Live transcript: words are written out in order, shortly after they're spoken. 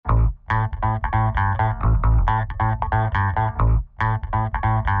Welcome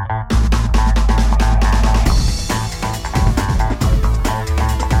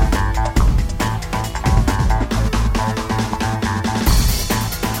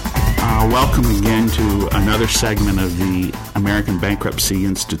again to another segment of the American Bankruptcy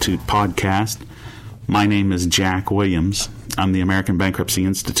Institute podcast. My name is Jack Williams. I'm the American Bankruptcy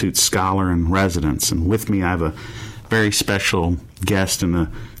Institute Scholar in Residence, and with me I have a very special guest and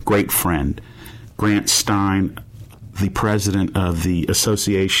a great friend, Grant Stein, the president of the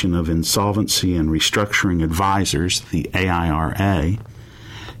Association of Insolvency and Restructuring Advisors, the AIRA,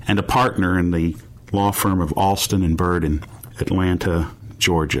 and a partner in the law firm of Alston and Bird in Atlanta,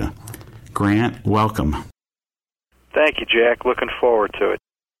 Georgia. Grant, welcome. Thank you, Jack. Looking forward to it.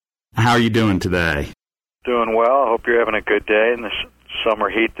 How are you doing today? Doing well. I hope you're having a good day in this summer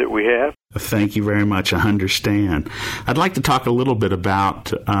heat that we have. Thank you very much. I understand. I'd like to talk a little bit about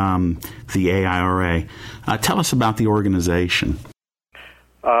the AIRA. Tell us about the organization.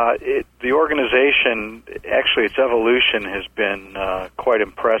 The organization, actually its evolution has been quite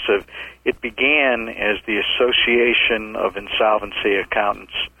impressive. It began as the Association of Insolvency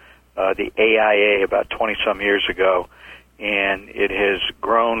Accountants, the AIA, about 20-some years ago, and it has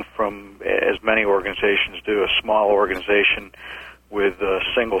grown from, as many organizations do, a small organization with a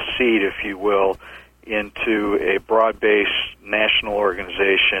single seat, if you will, into a broad-based national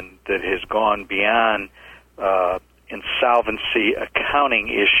organization that has gone beyond insolvency accounting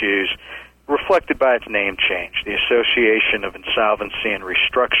issues, reflected by its name change. The Association of Insolvency and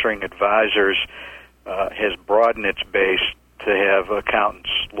Restructuring Advisors has broadened its base to have accountants,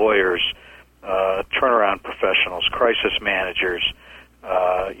 lawyers, turnaround professionals, crisis managers,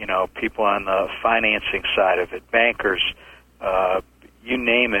 people on the financing side of it, bankers, you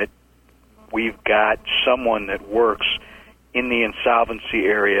name it. We've got someone that works in the insolvency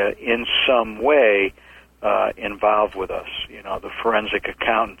area in some way involved with us. The forensic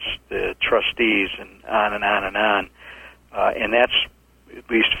accountants, the trustees, and on and on and on. And that's, at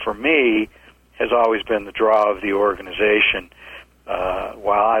least for me, has always been the draw of the organization.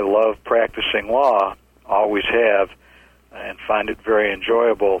 While I love practicing law, always have, and find it very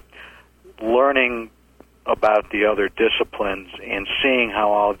enjoyable, learning about the other disciplines and seeing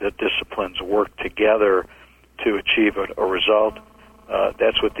how all the disciplines work together to achieve a result,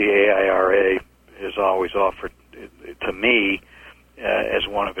 that's what the AIRA has always offered to me as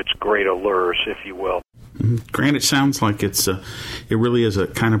one of its great allures, if you will. Grant, it sounds like it really is a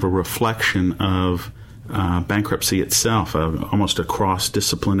kind of a reflection of bankruptcy itself, almost a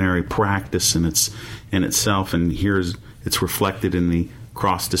cross-disciplinary practice in itself, and it's reflected in the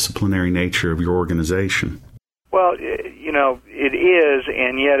cross-disciplinary nature of your organization. Well, it is,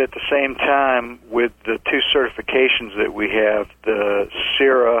 and yet at the same time, with the two certifications that we have, the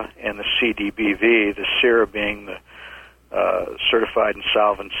CIRA and the CDBV, the CIRA being the Certified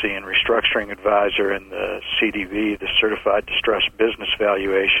Insolvency and Restructuring Advisor, and the CDV, the Certified Distressed Business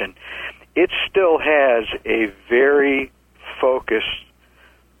Valuation, it still has a very focused,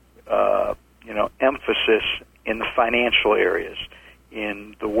 emphasis in the financial areas,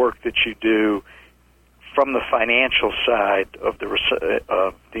 in the work that you do from the financial side of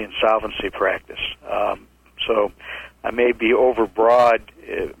the insolvency practice. So I may be overbroad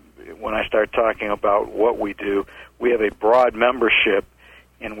when I start talking about what we do. We have a broad membership,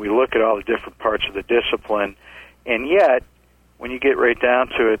 and we look at all the different parts of the discipline, and yet, when you get right down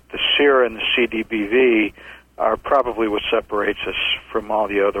to it, the CIRA and the CDBV are probably what separates us from all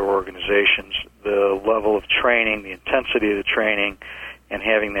the other organizations. The level of training, the intensity of the training, and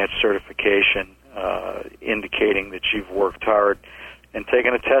having that certification indicating that you've worked hard and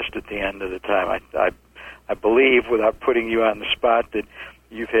taken a test at the end of the time. I believe, without putting you on the spot, that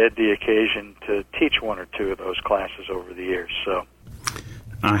you've had the occasion to teach one or two of those classes over the years. So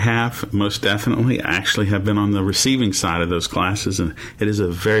I have, most definitely. I actually have been on the receiving side of those classes, and it is a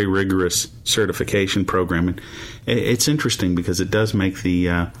very rigorous certification program. And it's interesting because it does make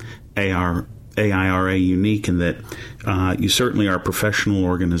the AIRA unique in that you certainly are a professional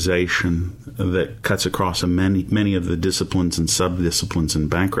organization that cuts across many of the disciplines and sub-disciplines in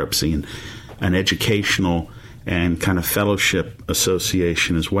bankruptcy, and an educational and kind of fellowship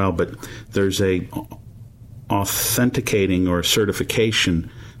association as well. But there's a authenticating or certification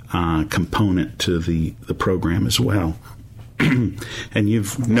component to the program as well. And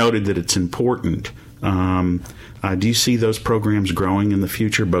you've noted that it's important. Do you see those programs growing in the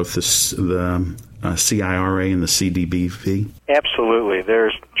future, both the CIRA and the CDBV? Absolutely.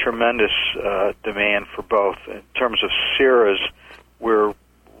 There's tremendous demand for both. In terms of CIRAs, we're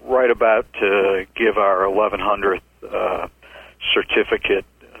right about to give our 1100th certificate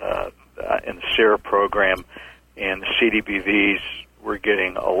in the CIRA program, and the CDBVs were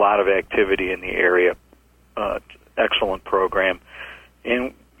getting a lot of activity in the area. Excellent program.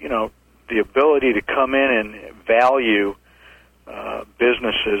 And, the ability to come in and value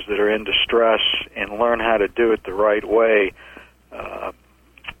businesses that are in distress and learn how to do it the right way,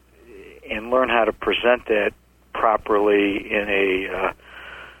 and learn how to present that properly in a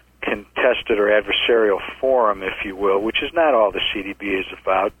contested or adversarial forum, if you will, which is not all the CDB is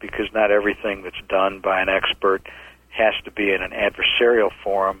about, because not everything that's done by an expert has to be in an adversarial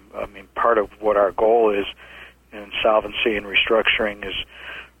forum. I mean, part of what our goal is in insolvency and restructuring is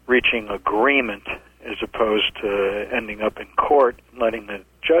reaching agreement as opposed to ending up in court and letting the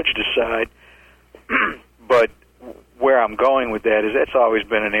judge decide. But where I'm going with that is that's always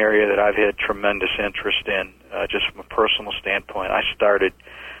been an area that I've had tremendous interest in, just from a personal standpoint. I started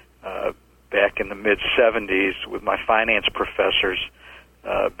back in the mid-'70s with my finance professors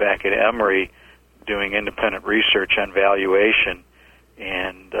back at Emory doing independent research on valuation,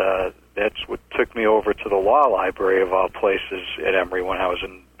 and that's what took me over to the law library, of all places, at Emory when I was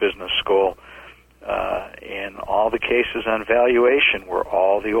in business school. And all the cases on valuation were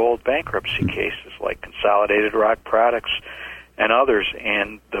all the old bankruptcy cases, like Consolidated Rock Products and others.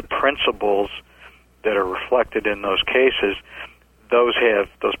 And the principles that are reflected in those cases, those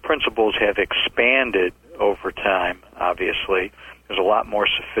principles have expanded over time, obviously. There's a lot more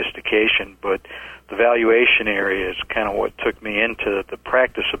sophistication, but the valuation area is kind of what took me into the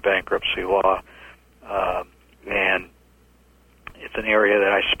practice of bankruptcy law. And it's an area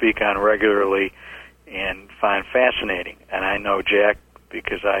that I speak on regularly and find fascinating. And I know, Jack,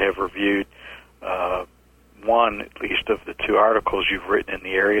 because I have reviewed one, at least, of the two articles you've written in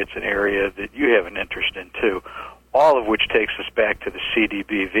the area. It's an area that you have an interest in, too, all of which takes us back to the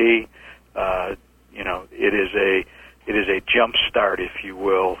CDBV. It is a jump start, if you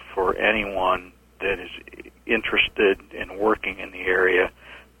will, for anyone that is interested in working in the area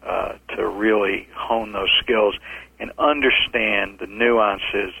to really hone those skills and understand the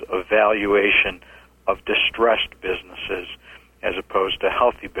nuances of valuation of distressed businesses as opposed to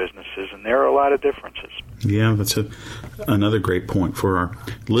healthy businesses, and there are a lot of differences. Yeah, that's another great point for our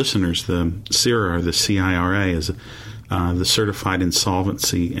listeners. The CIRA, or the CIRA, is the Certified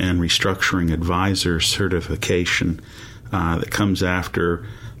Insolvency and Restructuring Advisor certification that comes after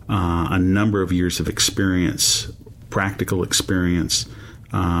a number of years of experience, practical experience,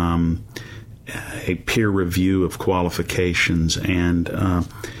 a peer review of qualifications, and a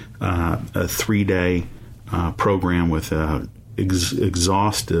 3-day program with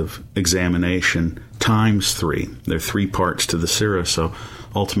exhaustive examination times 3. There are 3 parts to the CIRA, so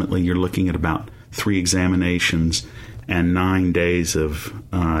ultimately you're looking at about 3 examinations and 9 days of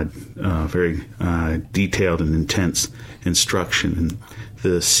very detailed and intense instruction. And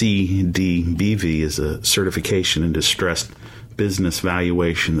the CDBV is a certification in distressed business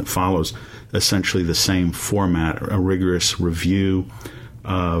valuation that follows essentially the same format, a rigorous review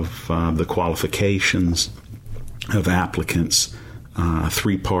of the qualifications of applicants, a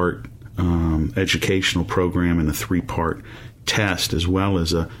 3-part educational program and a 3-part test, as well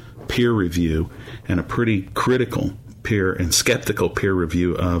as a peer review and a pretty critical peer and skeptical peer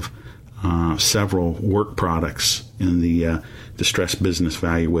review of several work products in the distressed business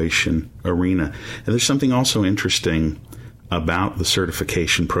valuation arena. And there's something also interesting about the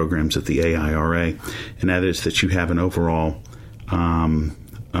certification programs at the AIRA, and that is that you have an overall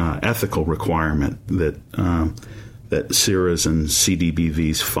ethical requirement that CIRAs and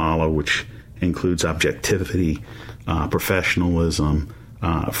CDBVs follow, which includes objectivity, professionalism,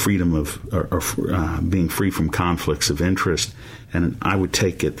 freedom of being free from conflicts of interest. And I would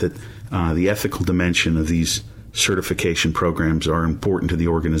take it that the ethical dimension of these certification programs are important to the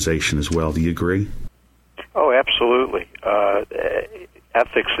organization as well. Do you agree? Oh, absolutely.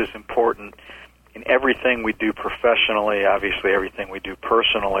 Ethics is important in everything we do professionally, obviously everything we do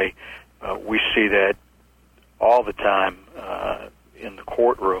personally. We see that all the time in the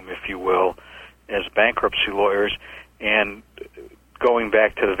courtroom, if you will, as bankruptcy lawyers. And going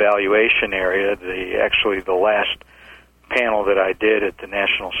back to the valuation area, the last panel that I did at the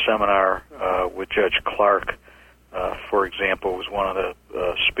national seminar with Judge Clark, for example, was one of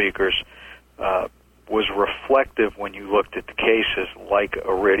the speakers, was reflective when you looked at the cases like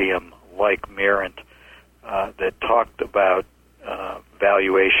Iridium, like Mirant, that talked about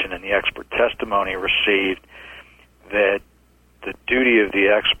valuation and the expert testimony received, that the duty of the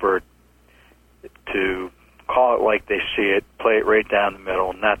expert to call it like they see it, play it right down the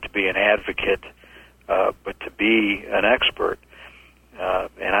middle, not to be an advocate, but to be an expert.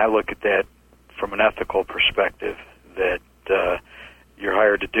 And I look at that from an ethical perspective, that You're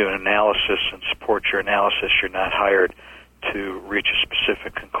hired to do an analysis and support your analysis. You're not hired to reach a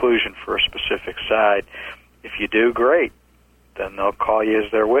specific conclusion for a specific side. If you do, great. Then they'll call you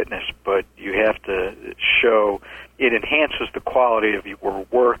as their witness. But you have to show it enhances the quality of your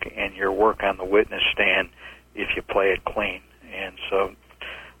work and your work on the witness stand if you play it clean. And so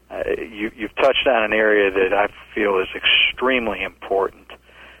you've touched on an area that I feel is extremely important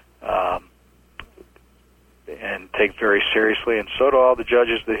and take very seriously, and so do all the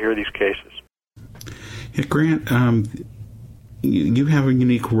judges that hear these cases. Yeah, Grant, you have a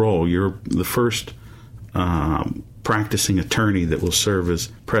unique role. You're the first practicing attorney that will serve as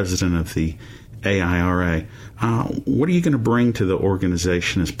president of the AIRA. What are you going to bring to the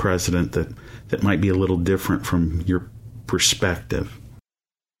organization as president that might be a little different from your perspective?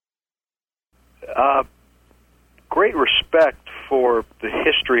 Great respect for the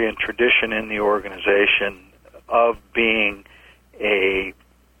history and tradition in the organization of being a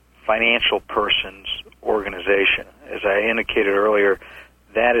financial person's organization. As I indicated earlier,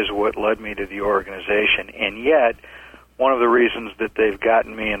 that is what led me to the organization. And yet, one of the reasons that they've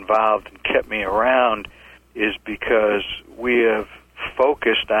gotten me involved and kept me around is because we have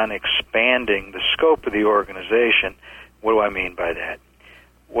focused on expanding the scope of the organization. What do I mean by that?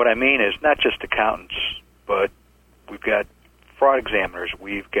 What I mean is not just accountants, but we've got fraud examiners,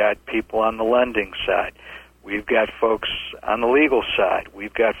 we've got people on the lending side, we've got folks on the legal side,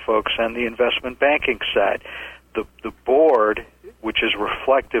 we've got folks on the investment banking side. The board, which is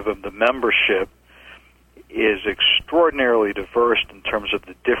reflective of the membership, is extraordinarily diverse in terms of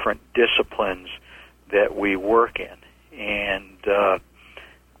the different disciplines that we work in. And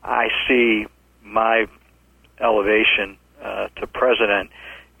I see my elevation to president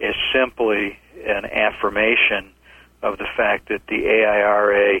is simply an affirmation of the fact that the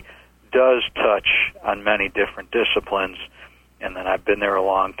AIRA does touch on many different disciplines, and then I've been there a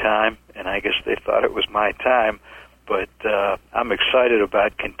long time, and I guess they thought it was my time, but I'm excited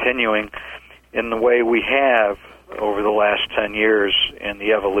about continuing in the way we have over the last 10 years in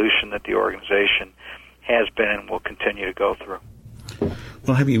the evolution that the organization has been and will continue to go through.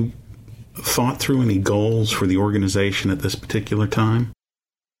 Well, have you thought through any goals for the organization at this particular time?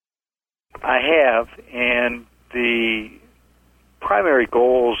 I have, and the primary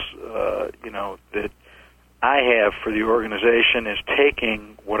goals, that I have for the organization is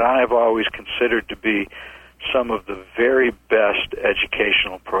taking what I've always considered to be some of the very best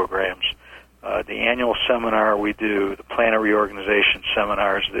educational programs. The annual seminar we do, the plan of reorganization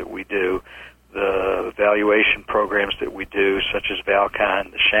seminars that we do, the evaluation programs that we do, such as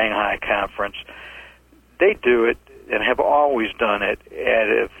ValCon, the Shanghai Conference, they do it and have always done it at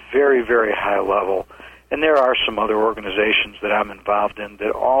a very, very high level. And there are some other organizations that I'm involved in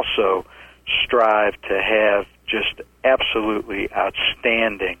that also strive to have just absolutely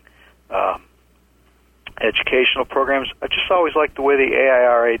outstanding educational programs. I just always like the way the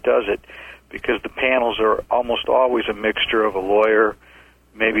AIRA does it, because the panels are almost always a mixture of a lawyer,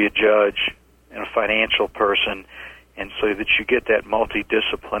 maybe a judge, and a financial person, and so that you get that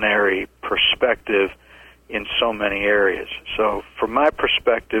multidisciplinary perspective in so many areas. So from my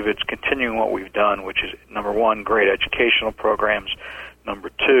perspective, it's continuing what we've done, which is, number one, great educational programs.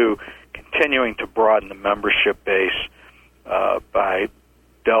 Number two, continuing to broaden the membership base by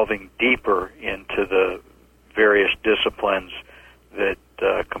delving deeper into the various disciplines that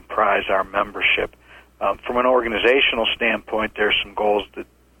comprise our membership. From an organizational standpoint, there's some goals that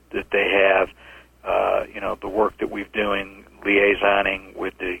they have. The work that we've doing liaisoning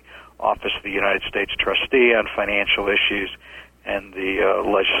with the Office of the United States Trustee on financial issues and the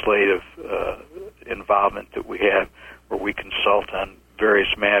legislative involvement that we have where we consult on various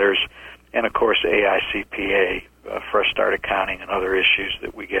matters, and of course AICPA, Fresh Start Accounting, and other issues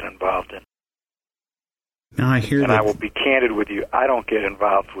that we get involved in. Now I hear and I will be candid with you, I don't get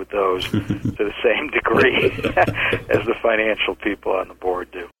involved with those to the same degree as the financial people on the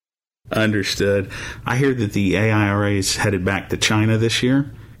board do. Understood. I hear that the AIRA is headed back to China this year.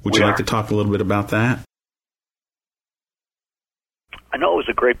 Would you like to talk a little bit about that? I know it was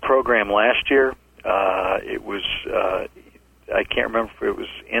a great program last year. It was, I can't remember if it was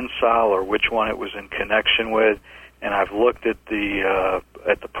INSAL or which one it was in connection with, and I've looked at the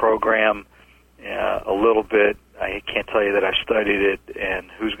program a little bit. I can't tell you that I've studied it and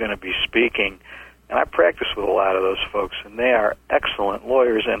who's going to be speaking. And I practice with a lot of those folks, and they are excellent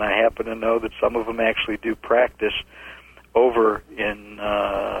lawyers, and I happen to know that some of them actually do practice over in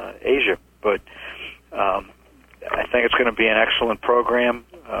Asia. But I think it's going to be an excellent program.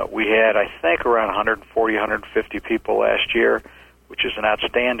 We had, I think, around 140, 150 people last year, which is an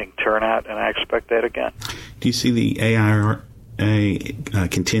outstanding turnout, and I expect that again. Do you see the AIRA AIRA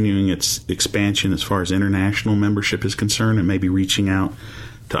continuing its expansion as far as international membership is concerned and maybe reaching out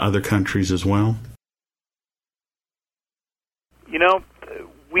to other countries as well? You know,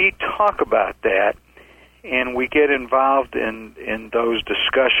 we talk about that, and we get involved in those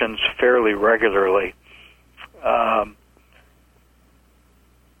discussions fairly regularly.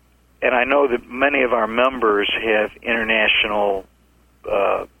 And I know that many of our members have international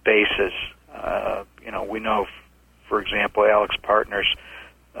bases. We know, for example, Alex Partners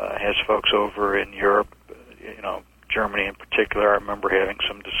has folks over in Europe, Germany in particular. I remember having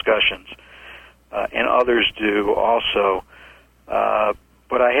some discussions, and others do also.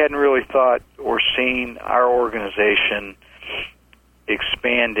 But I hadn't really thought or seen our organization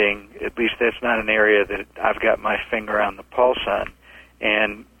expanding. At least that's not an area that I've got my finger on the pulse on.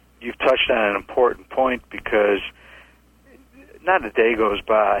 And you've touched on an important point, because not a day goes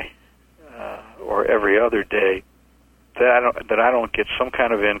by or every other day that I don't get some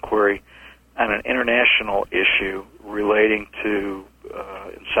kind of inquiry on an international issue relating to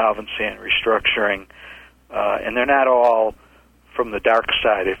insolvency and restructuring. And they're not all from the dark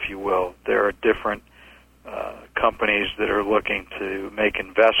side, if you will. There are different companies that are looking to make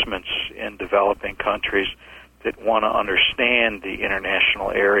investments in developing countries that want to understand the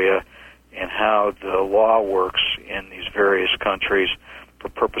international area and how the law works in these various countries for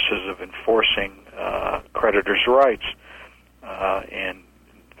purposes of enforcing creditors' rights. And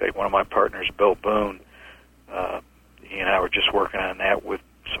in fact, one of my partners, Bill Boone, he and I were just working on that with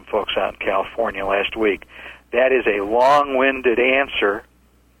some folks out in California last week. That is a long-winded answer,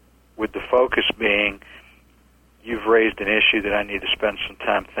 with the focus being, you've raised an issue that I need to spend some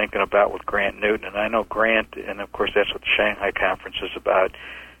time thinking about with Grant Newton. And I know Grant, and of course that's what the Shanghai Conference is about,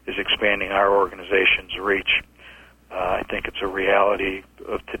 is expanding our organization's reach. I think it's a reality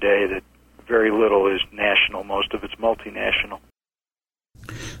of today that very little is national. Most of it's multinational.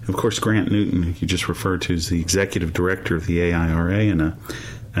 Of course, Grant Newton, you just referred to, is the executive director of the AIRA and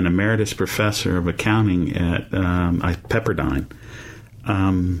an emeritus professor of accounting at Pepperdine.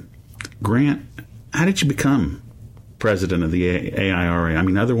 Grant, how did you become president of the AIRA? I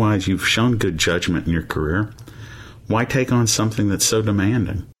mean, otherwise you've shown good judgment in your career. Why take on something that's so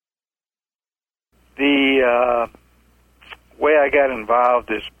demanding? The way I got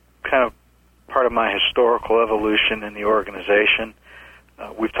involved is kind of part of my historical evolution in the organization.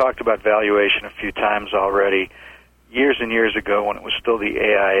 We've talked about valuation a few times already. Years and years ago, when it was still the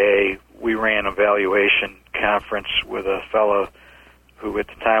AIA, we ran a valuation conference with a fellow who at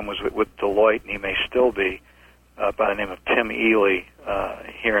the time was with Deloitte, and he may still be, by the name of Tim Ely,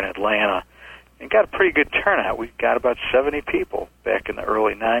 here in Atlanta, and got a pretty good turnout. We got about 70 people back in the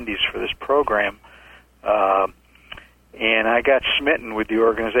early 90s for this program, and I got smitten with the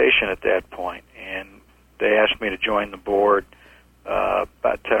organization at that point, and they asked me to join the board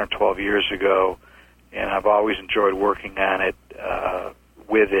about 10 or 12 years ago, and I've always enjoyed working on it,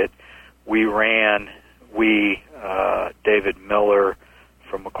 with it. David Miller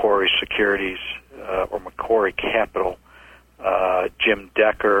from Macquarie Securities, or Macquarie Capital, Jim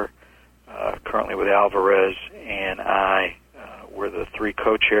Decker, currently with Alvarez, and I were the three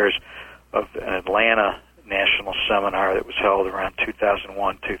co-chairs of an Atlanta national seminar that was held around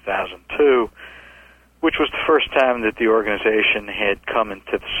 2001, 2002, which was the first time that the organization had come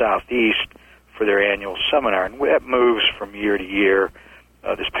into the Southeast for their annual seminar. And that moves from year to year.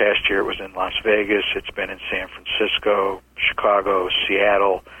 This past year it was in Las Vegas. It's been in San Francisco, Chicago,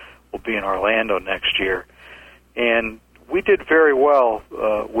 Seattle. We'll be in Orlando next year. And we did very well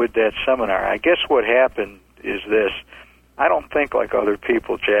with that seminar. I guess what happened is this. I don't think like other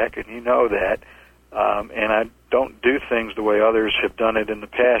people, Jack, and you know that. And I don't do things the way others have done it in the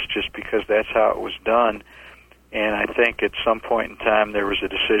past just because that's how it was done. And I think at some point in time there was a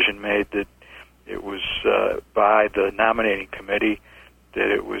decision made that it was by the nominating committee that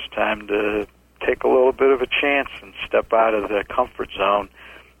it was time to take a little bit of a chance and step out of the comfort zone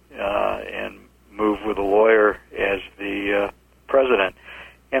and move with a lawyer as the president.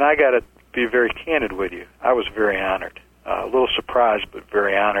 And I got to be very candid with you. I was very honored, a little surprised, but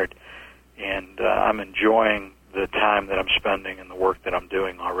very honored. And I'm enjoying the time that I'm spending and the work that I'm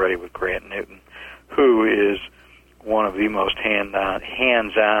doing already with Grant Newton, who is one of the most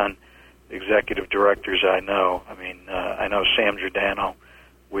hands-on executive directors I know. I mean, I know Sam Giordano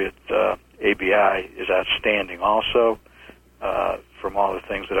with ABI is outstanding also from all the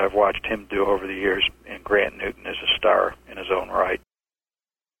things that I've watched him do over the years, and Grant Newton is a star in his own right.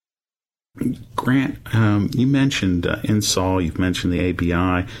 Grant, you mentioned INSOL, you've mentioned the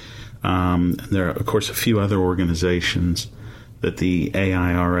ABI. There are, of course, a few other organizations that the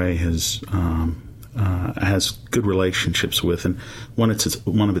AIRA has has good relationships with, and one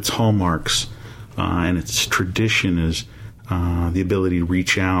of its hallmarks and its tradition is the ability to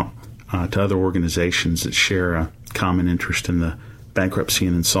reach out to other organizations that share a common interest in the bankruptcy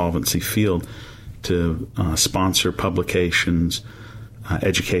and insolvency field to sponsor publications,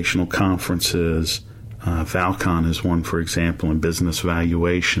 educational conferences. Valcon is one, for example, in business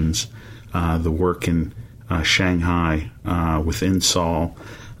valuations. The work in Shanghai with Insol.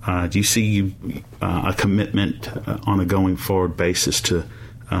 Do you see a commitment on a going forward basis to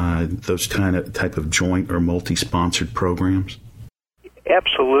those type of joint or multi-sponsored programs?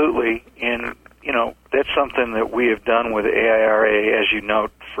 Absolutely, and that's something that we have done with AIRA, as you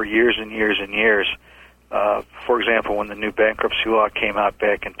note, for years and years and years. For example, when the new bankruptcy law came out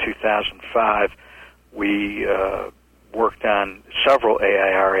back in 2005, we worked on several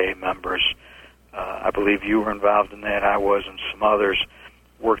AIRA members. I believe you were involved in that. I was, and some others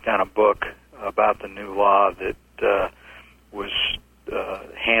worked on a book about the new law that was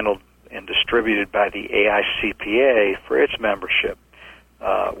handled and distributed by the AICPA for its membership.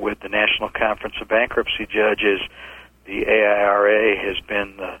 With the National Conference of Bankruptcy Judges, the AIRA has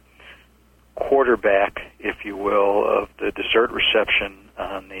been the quarterback, if you will, of the dessert reception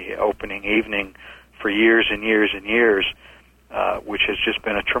on the opening evening for years and years and years, which has just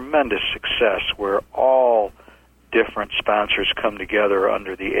been a tremendous success, where all different sponsors come together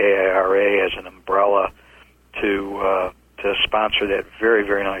under the AIRA as an umbrella to sponsor that very,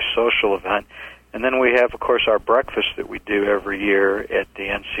 very nice social event. And then we have, of course, our breakfast that we do every year at the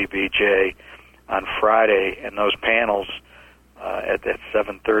NCBJ on Friday, and those panels at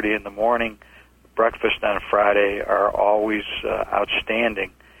 7:30 in the morning, breakfast on Friday, are always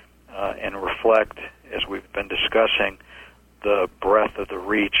outstanding and reflect, as we've been discussing, the breadth of the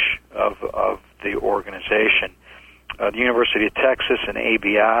reach of the organization. The University of Texas and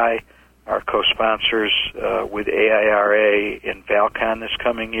ABI are co-sponsors with AIRA in Valcon this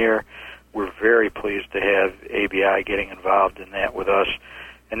coming year. We're very pleased to have ABI getting involved in that with us,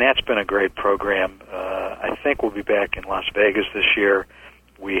 and that's been a great program. I think we'll be back in Las Vegas this year.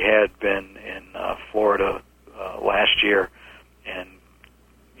 We had been in Florida last year, and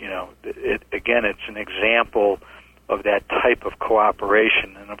it's an example of that type of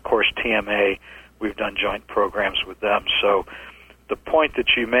cooperation. And of course, TMA, we've done joint programs with them. So the point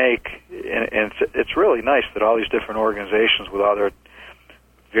that you make, and it's really nice that all these different organizations with all their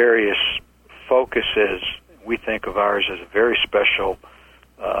various focuses, we think of ours as a very special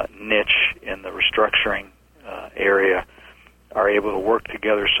niche in the restructuring area, are able to work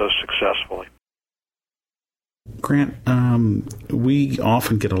together so successfully. Grant, we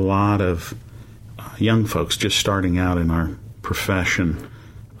often get a lot of young folks just starting out in our profession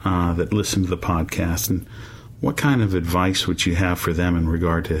that listen to the podcast. And what kind of advice would you have for them in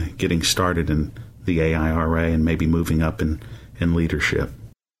regard to getting started in the AIRA and maybe moving up in leadership?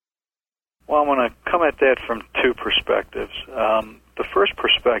 Well, I'm going to come at that from two perspectives. The first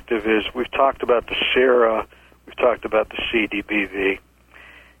perspective is we've talked about the CIRA, we've talked about the CDBV,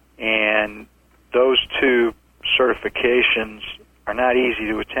 and those two certifications are not easy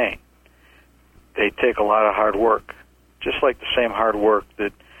to attain. They take a lot of hard work, just like the same hard work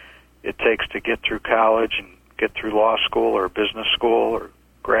that it takes to get through college and get through law school or business school or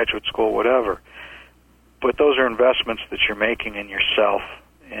graduate school, whatever. But those are investments that you're making in yourself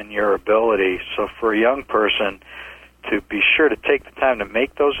and your ability. So for a young person to be sure to take the time to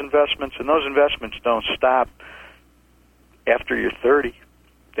make those investments, and those investments don't stop after you're 30.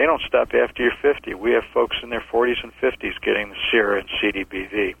 They don't stop after you're 50. We have folks in their 40s and 50s getting the CIRA and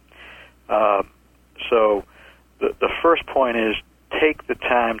CDBV. So the first point is take the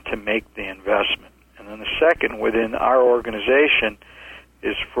time to make the investment. And then the second within our organization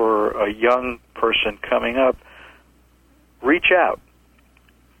is for a young person coming up, reach out.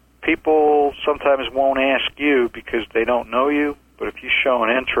 People sometimes won't ask you because they don't know you, but if you show an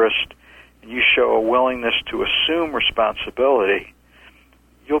interest and you show a willingness to assume responsibility,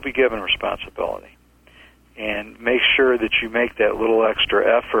 you'll be given responsibility. And make sure that you make that little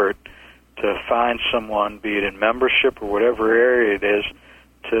extra effort to find someone, be it in membership or whatever area it is,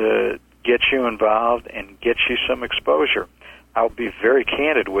 to get you involved and get you some exposure. I'll be very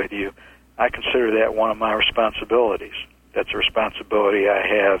candid with you. I consider that one of my responsibilities. That's a responsibility I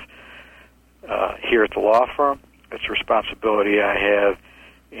have here at the law firm. It's a responsibility I have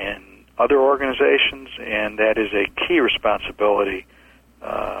in other organizations, and that is a key responsibility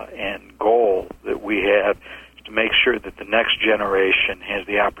and goal that we have, to make sure that the next generation has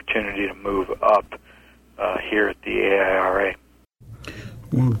the opportunity to move up here at the AIRA.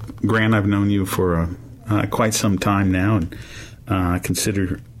 Well, Grant, I've known you for quite some time now, and I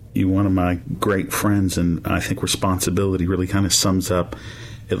consider one of my great friends, and I think responsibility really kind of sums up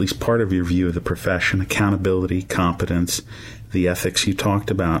at least part of your view of the profession: accountability, competence, the ethics you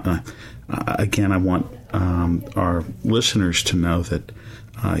talked about. Again, I want our listeners to know that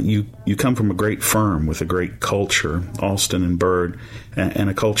you come from a great firm with a great culture, Alston and Bird, and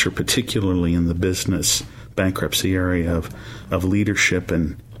a culture particularly in the business bankruptcy area of leadership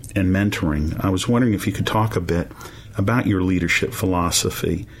and mentoring. I was wondering if you could talk a bit about your leadership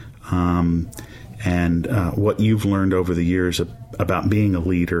philosophy and what you've learned over the years about being a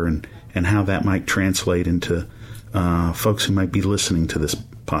leader and how that might translate into folks who might be listening to this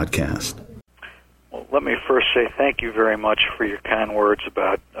podcast. Well, let me first say thank you very much for your kind words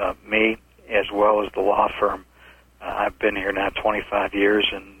about me as well as the law firm. I've been here now 25 years,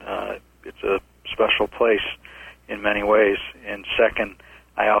 and it's a special place in many ways. And second,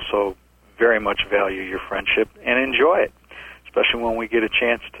 I also very much value your friendship and enjoy it, especially when we get a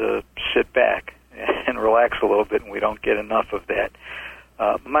chance to sit back and relax a little bit, and we don't get enough of that.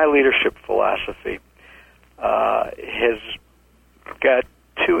 My leadership philosophy has got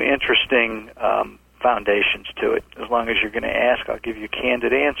two interesting foundations to it. As long as you're going to ask, I'll give you a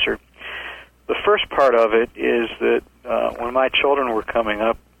candid answer. The first part of it is that when my children were coming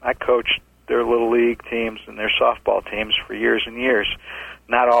up, I coached their little league teams and their softball teams for years and years,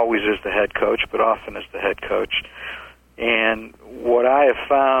 not always as the head coach, but often as the head coach. And what I have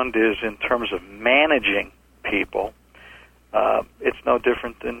found is, in terms of managing people, it's no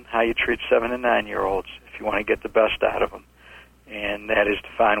different than how you treat 7 and 9-year-olds if you want to get the best out of them. And that is to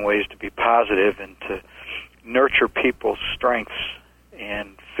find ways to be positive and to nurture people's strengths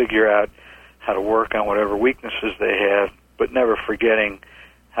and figure out how to work on whatever weaknesses they have, but never forgetting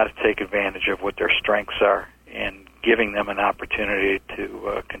how to take advantage of what their strengths are and giving them an opportunity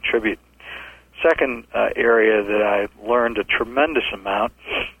to contribute. Second area that I learned a tremendous amount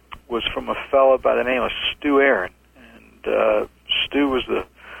was from a fellow by the name of Stu Aaron. And Stu was the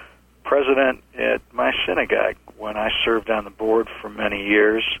president at my synagogue when I served on the board for many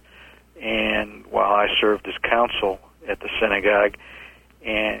years, and while I served as counsel at the synagogue.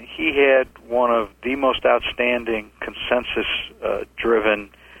 And he had one of the most outstanding consensus-driven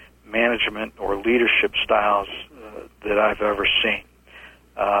management or leadership styles that I've ever seen.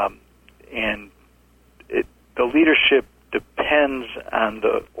 And the leadership depends on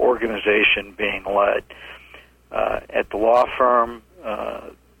the organization being led. At the law firm,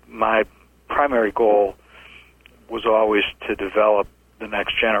 my primary goal was always to develop the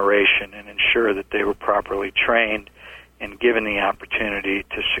next generation and ensure that they were properly trained and given the opportunity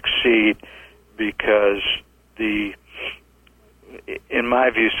to succeed, because in my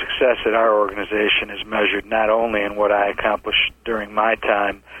view, success at our organization is measured not only in what I accomplished during my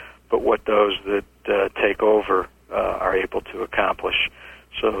time, but what those that take over are able to accomplish.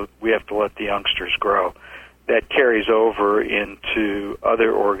 So we have to let the youngsters grow. That carries over into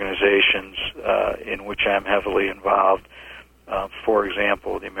other organizations in which I'm heavily involved. For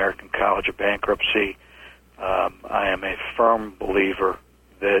example, the American College of Bankruptcy. I am a firm believer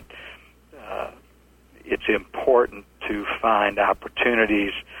that it's important to find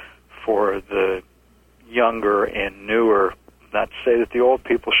opportunities for the younger and newer, not to say that the old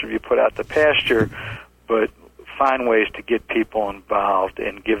people should be put out to pasture, but find ways to get people involved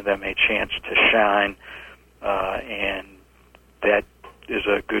and give them a chance to shine, and that is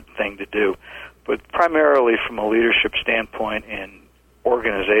a good thing to do. But primarily from a leadership standpoint in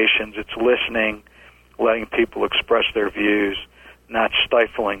organizations, it's listening, letting people express their views, not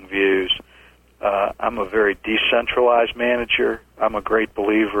stifling views. I'm a very decentralized manager. I'm a great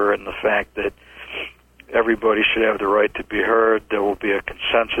believer in the fact that everybody should have the right to be heard. There will be a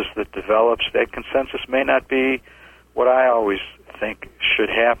consensus that develops. That consensus may not be what I always think should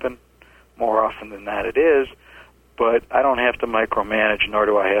happen. More often than not it is, but I don't have to micromanage, nor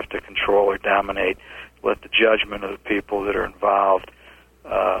do I have to control or dominate. Let the judgment of the people that are involved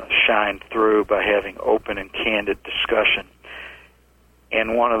shine through by having open and candid discussion.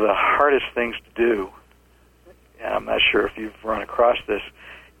 And one of the hardest things to do, and I'm not sure if you've run across this,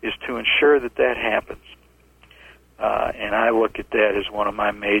 is to ensure that that happens. And I look at that as one of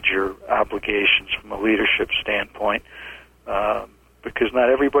my major obligations from a leadership standpoint, because not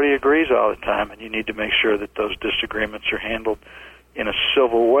everybody agrees all the time, and you need to make sure that those disagreements are handled in a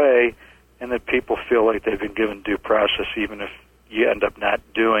civil way and that people feel like they've been given due process, even if you end up not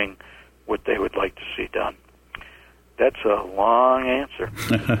doing what they would like to see done. That's a long answer.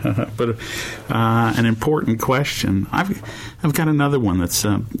 But an important question. I've got another one that's,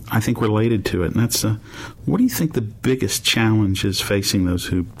 I think, related to it, and that's, what do you think the biggest challenge is facing those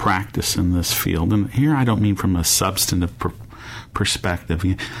who practice in this field? And here I don't mean from a substantive perspective.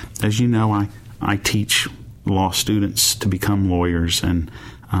 As you know, I teach law students to become lawyers, and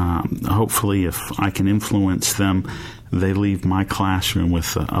hopefully if I can influence them, they leave my classroom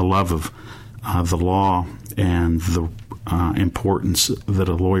with a love of the law and the importance that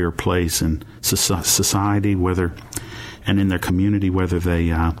a lawyer plays in society, and in their community, whether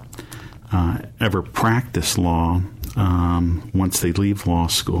they ever practice law once they leave law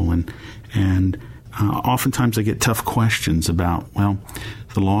school. And oftentimes I get tough questions about, well,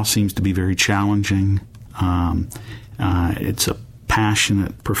 the law seems to be very challenging. It's a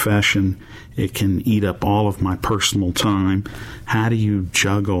passionate profession. It can eat up all of my personal time. How do you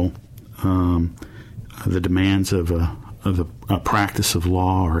juggle the demands of a practice of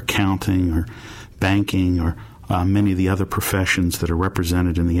law, or accounting, or banking, or many of the other professions that are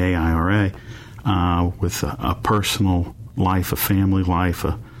represented in the AIRA, with a personal life, a family life,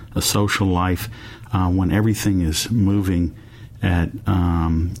 a social life, when everything is moving at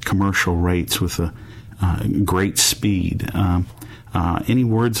commercial rates with a great speed? Any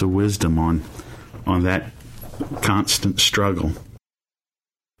words of wisdom on that constant struggle?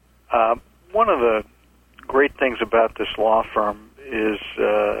 One of the great things about this law firm is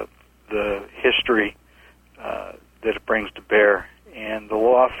the history that it brings to bear. And the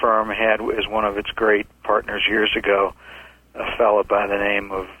law firm had as one of its great partners years ago a fellow by the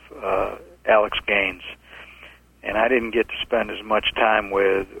name of Alex Gaines. And I didn't get to spend as much time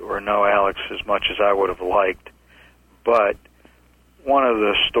with or know Alex as much as I would have liked. But one of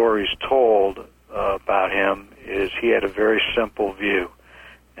the stories told about him is he had a very simple view,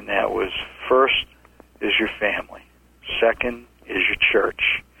 and that was, first is your family, second is your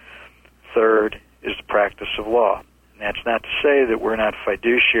church, third is the practice of law. And that's not to say that we're not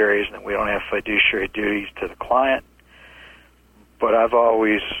fiduciaries and that we don't have fiduciary duties to the client, but I've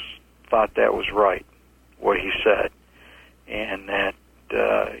always thought that was right, what he said. And that,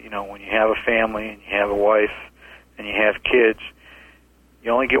 when you have a family and you have a wife and you have kids,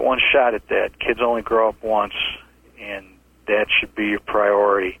 you only get one shot at that. Kids only grow up once, and that should be your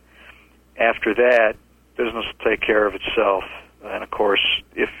priority. After that, business will take care of itself. And, of course,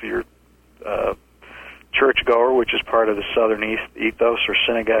 if you're churchgoer, which is part of the Southern ethos, or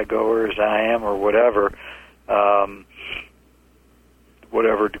synagogue goer, as I am, or whatever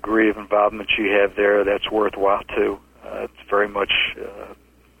degree of involvement you have there, that's worthwhile too. It's very much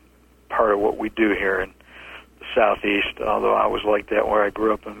part of what we do here in the Southeast, although I was like that where I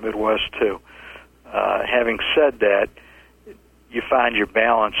grew up in the Midwest too. Having said that, you find your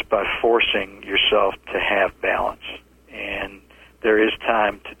balance by forcing yourself to have balance, and there is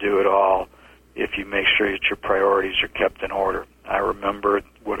time to do it all if you make sure that your priorities are kept in order. I remember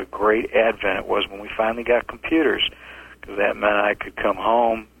what a great advent it was when we finally got computers, because that meant I could come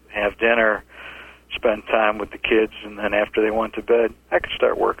home, have dinner, spend time with the kids, and then after they went to bed, I could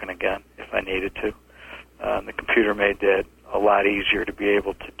start working again if I needed to. The computer made that a lot easier to be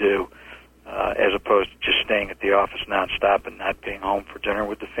able to do, as opposed to just staying at the office nonstop and not being home for dinner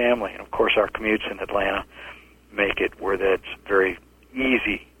with the family. And, of course, our commutes in Atlanta make it where that's very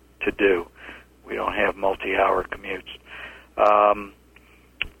easy to do. We don't have multi-hour commutes.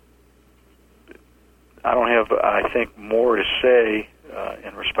 I don't have, I think, more to say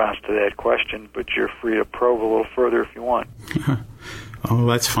in response to that question, but you're free to probe a little further if you want. Oh,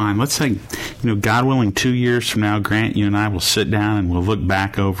 that's fine. Let's say, God willing, 2 years from now, Grant, you and I will sit down and we'll look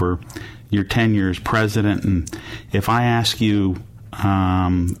back over your tenure as president, and if I ask you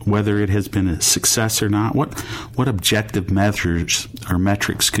whether it has been a success or not, what objective measures or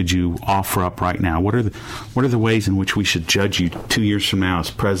metrics could you offer up right now? What are the ways in which we should judge you 2 years from now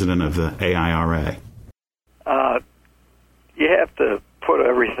as president of the AIRA? You have to put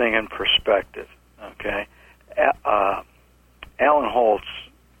everything in perspective, okay? Alan Holtz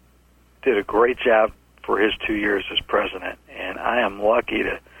did a great job for his 2 years as president, and I am lucky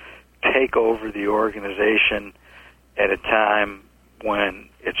to take over the organization at a time when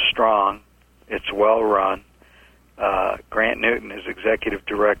it's strong, it's well run. Grant Newton, as executive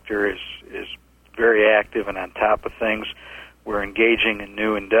director, is very active and on top of things. We're engaging in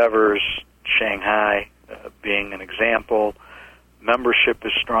new endeavors, Shanghai being an example. Membership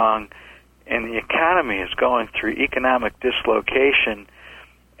is strong, and the economy is going through economic dislocation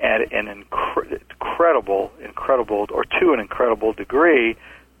at an incredible, or to an incredible degree,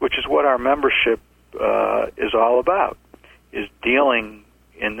 which is what our membership is all about, is dealing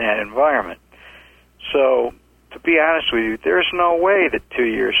in that environment. So, to be honest with you, there's no way that 2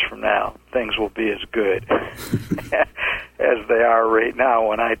 years from now things will be as good as they are right now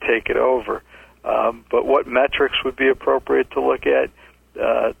when I take it over. But what metrics would be appropriate to look at?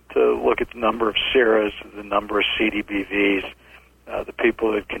 To look at the number of CIRAs, the number of CDBVs, the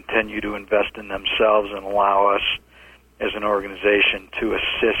people that continue to invest in themselves and allow us as an organization to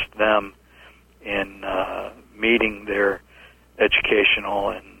assist them in meeting their educational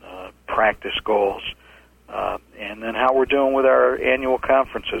and practice goals. And then how we're doing with our annual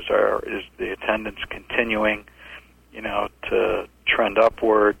conferences. Is the attendance continuing, to trend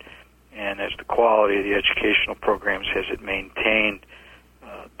upward? And as the quality of the educational programs, has it maintained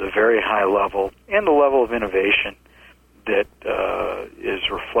the very high level and the level of innovation that is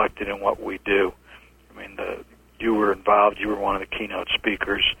reflected in what we do? I mean, you were involved. You were one of the keynote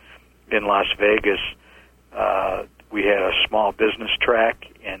speakers in Las Vegas. We had a small business track,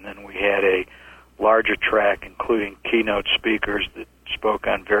 and then we had a larger track, including keynote speakers that spoke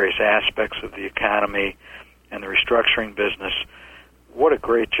on various aspects of the economy and the restructuring business. What a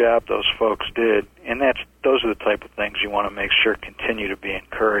great job those folks did, and those are the type of things you want to make sure continue to be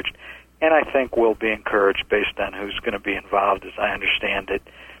encouraged, and I think will be encouraged based on who's going to be involved, as I understand it,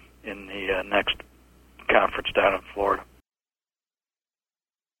 in the next conference down in Florida.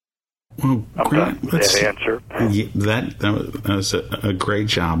 Well, Grant, that answer. That was a great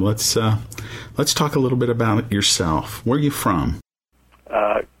job. Let's talk a little bit about yourself. Where are you from?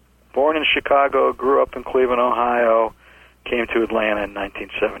 Born in Chicago, grew up in Cleveland, Ohio, came to Atlanta in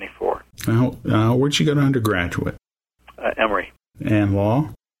 1974. Where'd you go to undergraduate? Emory. And law?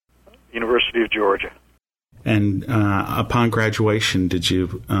 University of Georgia. And upon graduation, did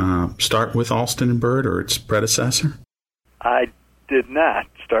you start with Alston & Bird or its predecessor? I did not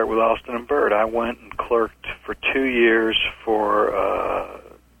start with Alston & Bird. I went and clerked for 2 years for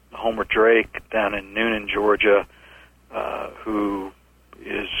Homer Drake down in Noonan, Georgia, who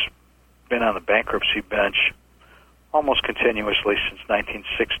has been on the bankruptcy bench almost continuously since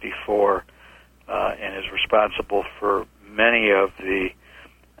 1964 and is responsible for many of the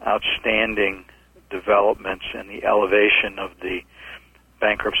outstanding developments and the elevation of the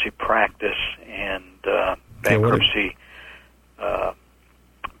bankruptcy practice and bankruptcy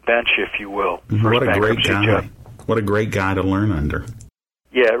bench, if you will. What a great guy. Judge. What a great guy to learn under.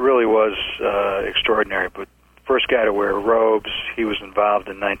 Yeah, it really was extraordinary. But first guy to wear robes. He was involved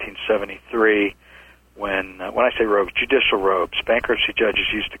in 1973 when I say robes, judicial robes. Bankruptcy judges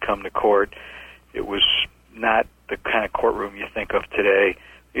used to come to court. It was not the kind of courtroom you think of today.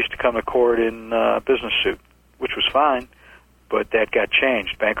 They used to come to court in business suit, which was fine, but that got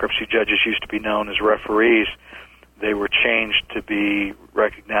changed. Bankruptcy judges used to be known as referees. They were changed to be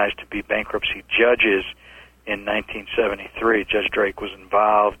recognized to be bankruptcy judges in 1973. Judge Drake was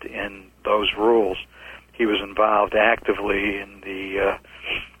involved in those rules. He was involved actively in the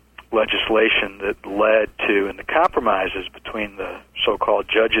legislation that led to, and the compromises between the so-called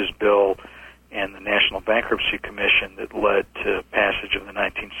Judges Bill and the National Bankruptcy Commission that led to passage of the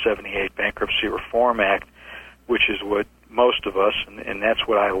 1978 Bankruptcy Reform Act, which is what most of us, and that's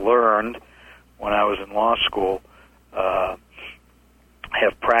what I learned when I was in law school,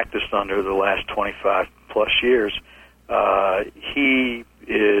 have practiced under the last 25 plus years. He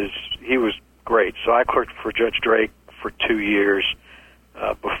was great. So I clerked for Judge Drake for 2 years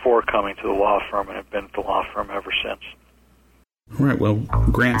before coming to the law firm, and have been at the law firm ever since. All right. Well,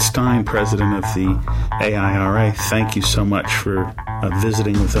 Grant Stein, president of the AIRA, thank you so much for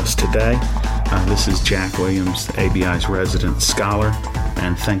visiting with us today. This is Jack Williams, the ABI's resident scholar,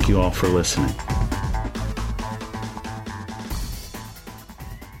 and thank you all for listening.